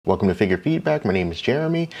Welcome to Figure Feedback. My name is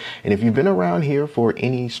Jeremy, and if you've been around here for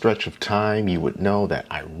any stretch of time, you would know that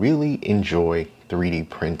I really enjoy 3D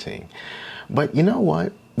printing. But you know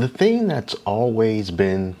what? The thing that's always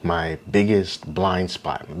been my biggest blind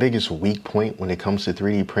spot, my biggest weak point when it comes to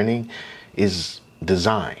 3D printing is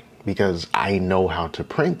design, because I know how to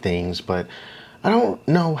print things, but I don't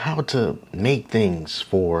know how to make things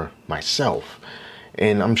for myself.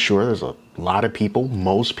 And I'm sure there's a lot of people,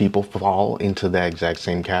 most people fall into that exact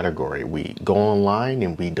same category. We go online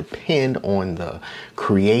and we depend on the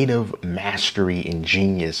creative mastery and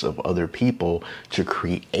genius of other people to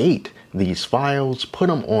create these files, put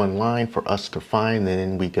them online for us to find, and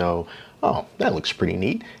then we go, oh, that looks pretty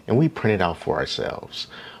neat, and we print it out for ourselves.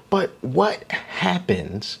 But what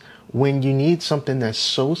happens when you need something that's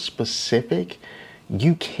so specific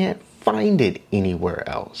you can't find it anywhere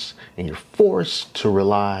else, and you're forced to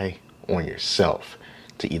rely on yourself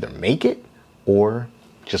to either make it or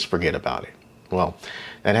just forget about it? Well,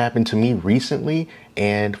 that happened to me recently,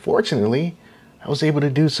 and fortunately, I was able to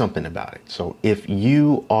do something about it. So if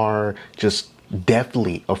you are just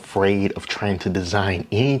deathly afraid of trying to design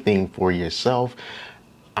anything for yourself,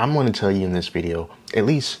 I'm going to tell you in this video, at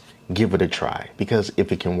least give it a try, because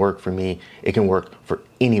if it can work for me, it can work for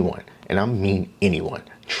anyone. And I mean anyone,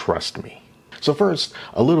 trust me. So first,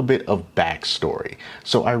 a little bit of backstory.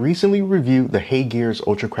 So I recently reviewed the Gears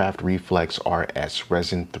Ultracraft Reflex RS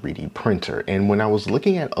resin 3D printer. And when I was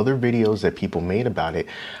looking at other videos that people made about it,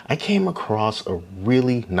 I came across a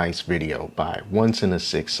really nice video by Once in a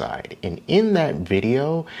Six Side. And in that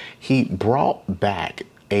video, he brought back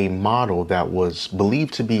a model that was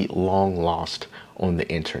believed to be long lost on the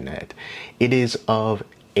internet. It is of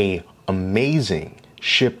an amazing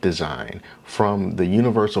ship design from the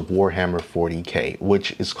universe of Warhammer 40K,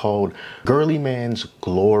 which is called Girly Man's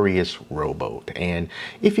Glorious Rowboat. And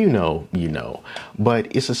if you know, you know. But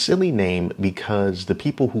it's a silly name because the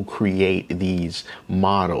people who create these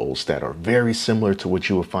models that are very similar to what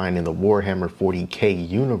you will find in the Warhammer 40K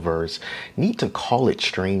universe need to call it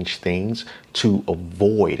strange things to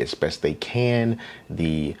avoid, as best they can,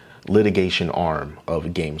 the litigation arm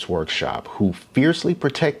of Games Workshop, who fiercely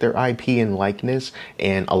protect their IP and likeness,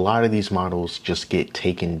 and a lot of these models just get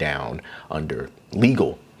taken down under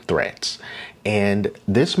legal threats. And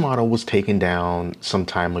this model was taken down some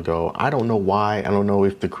time ago. I don't know why. I don't know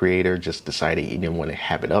if the creator just decided he didn't want to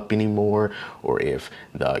have it up anymore, or if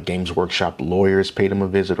the Games Workshop lawyers paid him a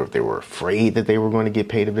visit, or if they were afraid that they were going to get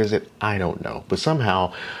paid a visit. I don't know. But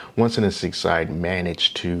somehow, Once in a Six Side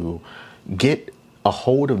managed to get a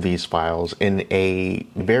hold of these files in a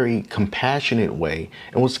very compassionate way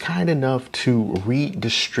and was kind enough to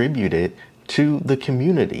redistribute it to the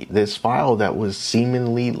community, this file that was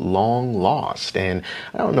seemingly long lost. And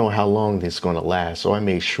I don't know how long this is going to last, so I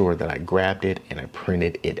made sure that I grabbed it and I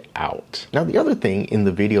printed it out. Now, the other thing in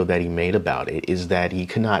the video that he made about it is that he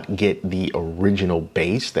could not get the original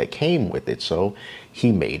base that came with it, so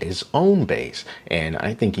he made his own base. And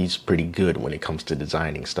I think he's pretty good when it comes to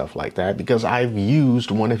designing stuff like that, because I've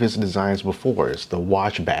used one of his designs before. It's the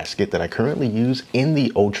wash basket that I currently use in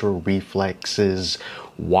the Ultra Reflexes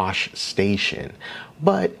wash station.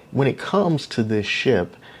 But when it comes to this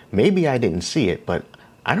ship, maybe I didn't see it, but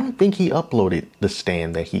I don't think he uploaded the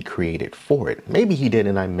stand that he created for it. Maybe he did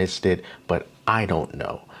and I missed it, but I don't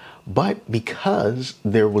know. But because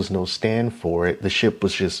there was no stand for it, the ship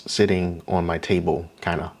was just sitting on my table,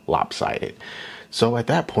 kind of lopsided. So at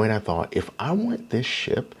that point, I thought, if I want this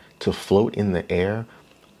ship to float in the air,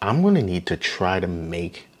 I'm going to need to try to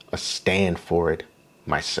make a stand for it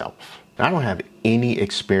myself. I don't have any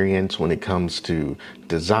experience when it comes to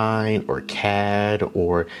design or CAD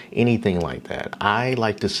or anything like that. I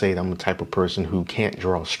like to say that I'm the type of person who can't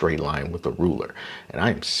draw a straight line with a ruler, and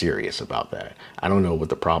I am serious about that. I don't know what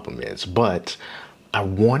the problem is, but I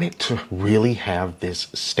wanted to really have this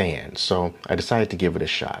stand, so I decided to give it a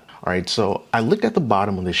shot. All right, so I looked at the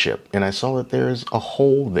bottom of the ship and I saw that there's a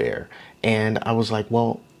hole there, and I was like,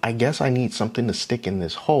 well, I guess I need something to stick in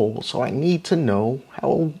this hole, so I need to know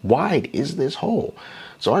how wide is this hole.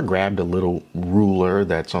 So I grabbed a little ruler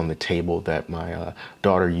that's on the table that my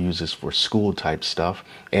daughter uses for school type stuff,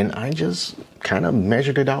 and I just kind of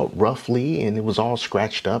measured it out roughly, and it was all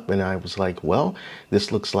scratched up, and I was like, well,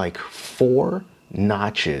 this looks like 4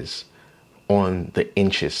 notches on the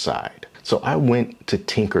inches side. So I went to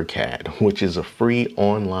Tinkercad, which is a free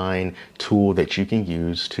online tool that you can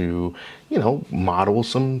use to, model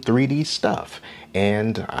some 3D stuff.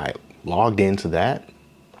 And I logged into that.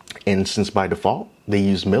 And since by default they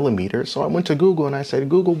use millimeters, so I went to Google and I said,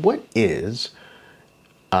 Google, what is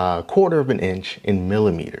a quarter of an inch in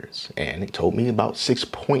millimeters, and it told me about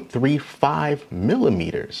 6.35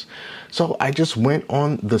 millimeters. So I just went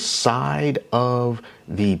on the side of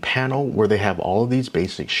the panel where they have all of these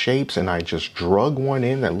basic shapes, and I just drug one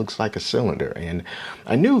in that looks like a cylinder. And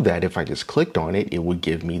I knew that if I just clicked on it, it would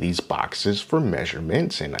give me these boxes for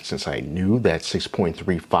measurements. And since I knew that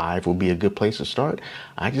 6.35 would be a good place to start,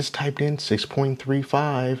 I just typed in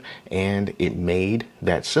 6.35 and it made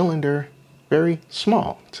that cylinder very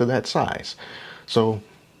small to that size. So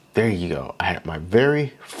there you go. I had my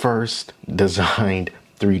very first designed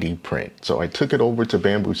 3D print. So I took it over to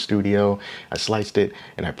Bamboo Studio, I sliced it,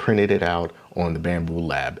 and I printed it out on the Bamboo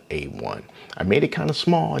Lab A1. I made it kind of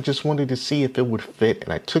small. I just wanted to see if it would fit,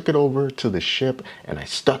 and I took it over to the ship and I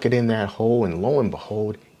stuck it in that hole, and lo and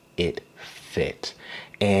behold, it fit.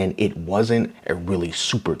 And it wasn't a really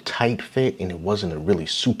super tight fit, and it wasn't a really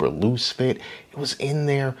super loose fit. It was in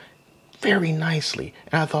there very nicely.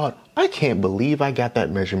 And I thought, I can't believe I got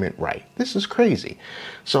that measurement right. This is crazy.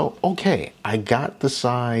 So, okay, I got the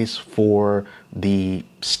size for the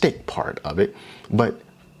stick part of it, but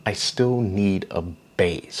I still need a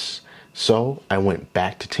base. So I went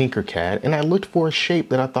back to Tinkercad and I looked for a shape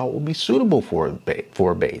that I thought would be suitable for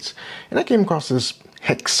a base. And I came across this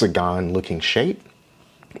hexagon looking shape,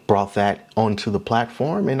 brought that onto the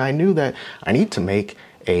platform, and I knew that I need to make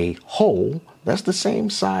a hole that's the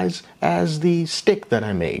same size as the stick that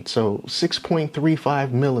I made, so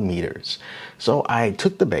 6.35 millimeters. So I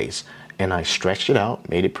took the base and I stretched it out,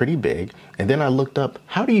 made it pretty big, and then I looked up,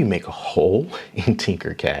 how do you make a hole in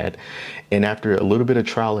Tinkercad? And after a little bit of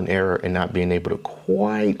trial and error and not being able to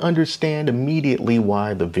quite understand immediately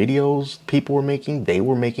why the videos people were making, they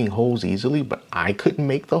were making holes easily, but I couldn't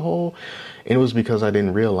make the hole. And it was because I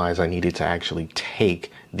didn't realize I needed to actually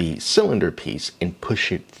take the cylinder piece and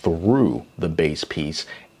push it through the base piece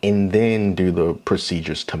and then do the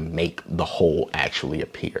procedures to make the hole actually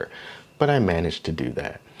appear. But I managed to do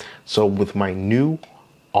that. So with my new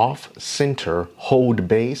off-center hold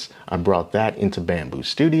base, I brought that into Bamboo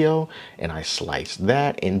Studio and I sliced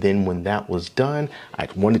that, and then when that was done, I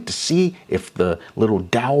wanted to see if the little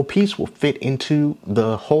dowel piece will fit into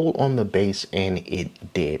the hole on the base, and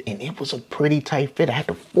it did. And it was a pretty tight fit. I had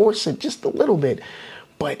to force it just a little bit,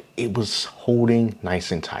 but it was holding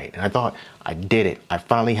nice and tight. And I thought, I did it. I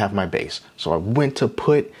finally have my base. So I went to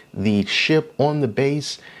put the ship on the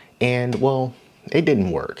base, and well, it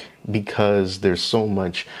didn't work because there's so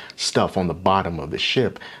much stuff on the bottom of the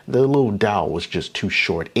ship. The little dowel was just too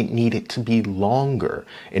short. It needed to be longer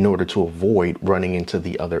in order to avoid running into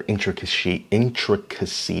the other intricacies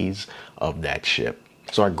of that ship.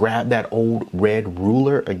 So I grabbed that old red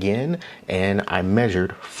ruler again and I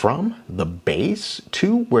measured from the base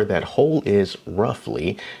to where that hole is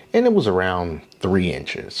roughly, and it was around 3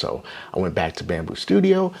 inches. So I went back to Bamboo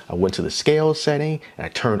Studio, I went to the scale setting, and I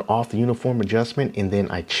turned off the uniform adjustment, and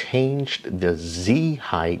then I changed the Z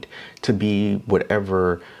height to be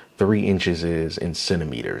whatever 3 inches is in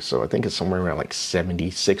centimeters. So I think it's somewhere around like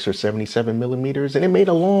 76 or 77 millimeters, and it made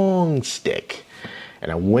a long stick.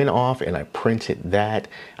 And I went off and I printed that.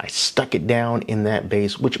 I stuck it down in that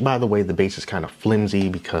base, which by the way, the base is kind of flimsy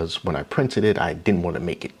because when I printed it, I didn't want to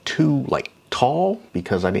make it too tall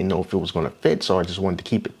because I didn't know if it was going to fit. So I just wanted to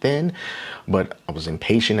keep it thin, but I was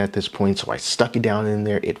impatient at this point. So I stuck it down in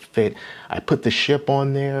there. It fit. I put the ship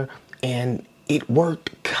on there and it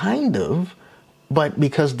worked kind of, but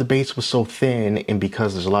because the base was so thin and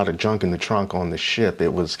because there's a lot of junk in the trunk on the ship,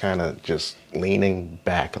 it was kind of just leaning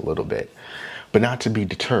back a little bit. But not to be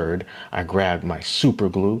deterred, I grabbed my super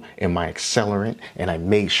glue and my accelerant, and I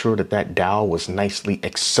made sure that that dowel was nicely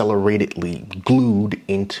acceleratedly glued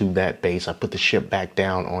into that base. I put the ship back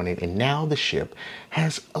down on it, and now the ship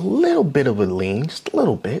has a little bit of a lean, just a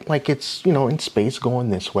little bit, like it's, you know, in space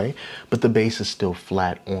going this way, but the base is still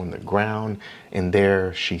flat on the ground, and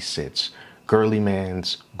there she sits, Girly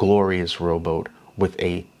Man's glorious rowboat with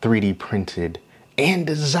a 3D printed and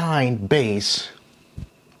designed base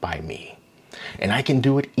by me. And I can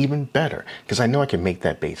do it even better because I know I can make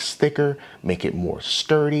that base thicker, make it more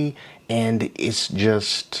sturdy, and it's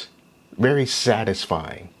just very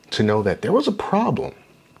satisfying to know that there was a problem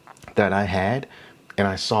that I had and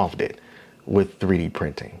I solved it with 3D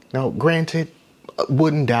printing. Now, granted,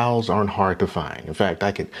 wooden dowels aren't hard to find. In fact,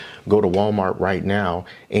 I could go to Walmart right now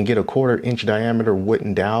and get a 1/4 inch diameter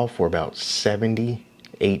wooden dowel for about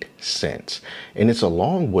 78 cents. And it's a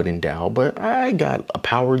long wooden dowel, but I got a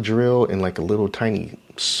power drill and like a little tiny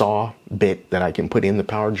saw bit that I can put in the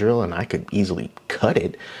power drill, and I could easily cut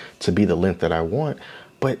it to be the length that I want.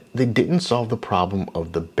 But they didn't solve the problem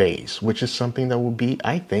of the base, which is something that would be,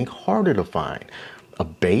 I think, harder to find. a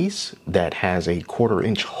base that has a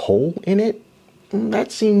 1/4-inch hole in it,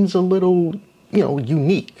 that seems a little,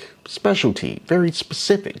 unique, specialty, very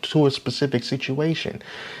specific to a specific situation.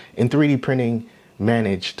 And 3D printing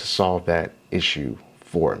managed to solve that issue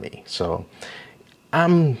for me. So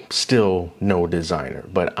I'm still no designer,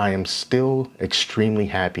 but I am still extremely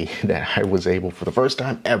happy that I was able, for the first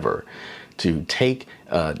time ever, to take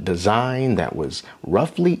a design that was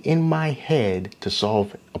roughly in my head to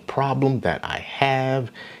solve a problem that I have,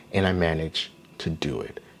 and I managed to do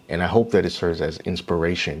it. And I hope that it serves as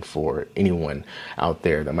inspiration for anyone out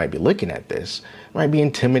there that might be looking at this, might be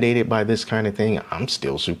intimidated by this kind of thing. I'm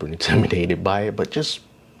still super intimidated by it, but just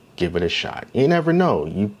give it a shot. You never know.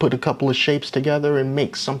 You put a couple of shapes together and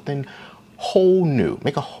make something whole new,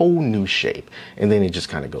 make a whole new shape. And then it just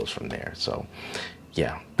kind of goes from there. So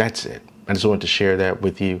yeah, that's it. I just wanted to share that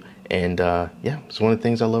with you. And yeah, it's one of the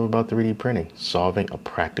things I love about 3D printing, solving a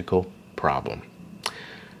practical problem.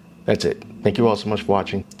 That's it. Thank you all so much for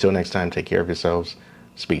watching. Till next time, take care of yourselves.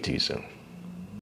 Speak to you soon.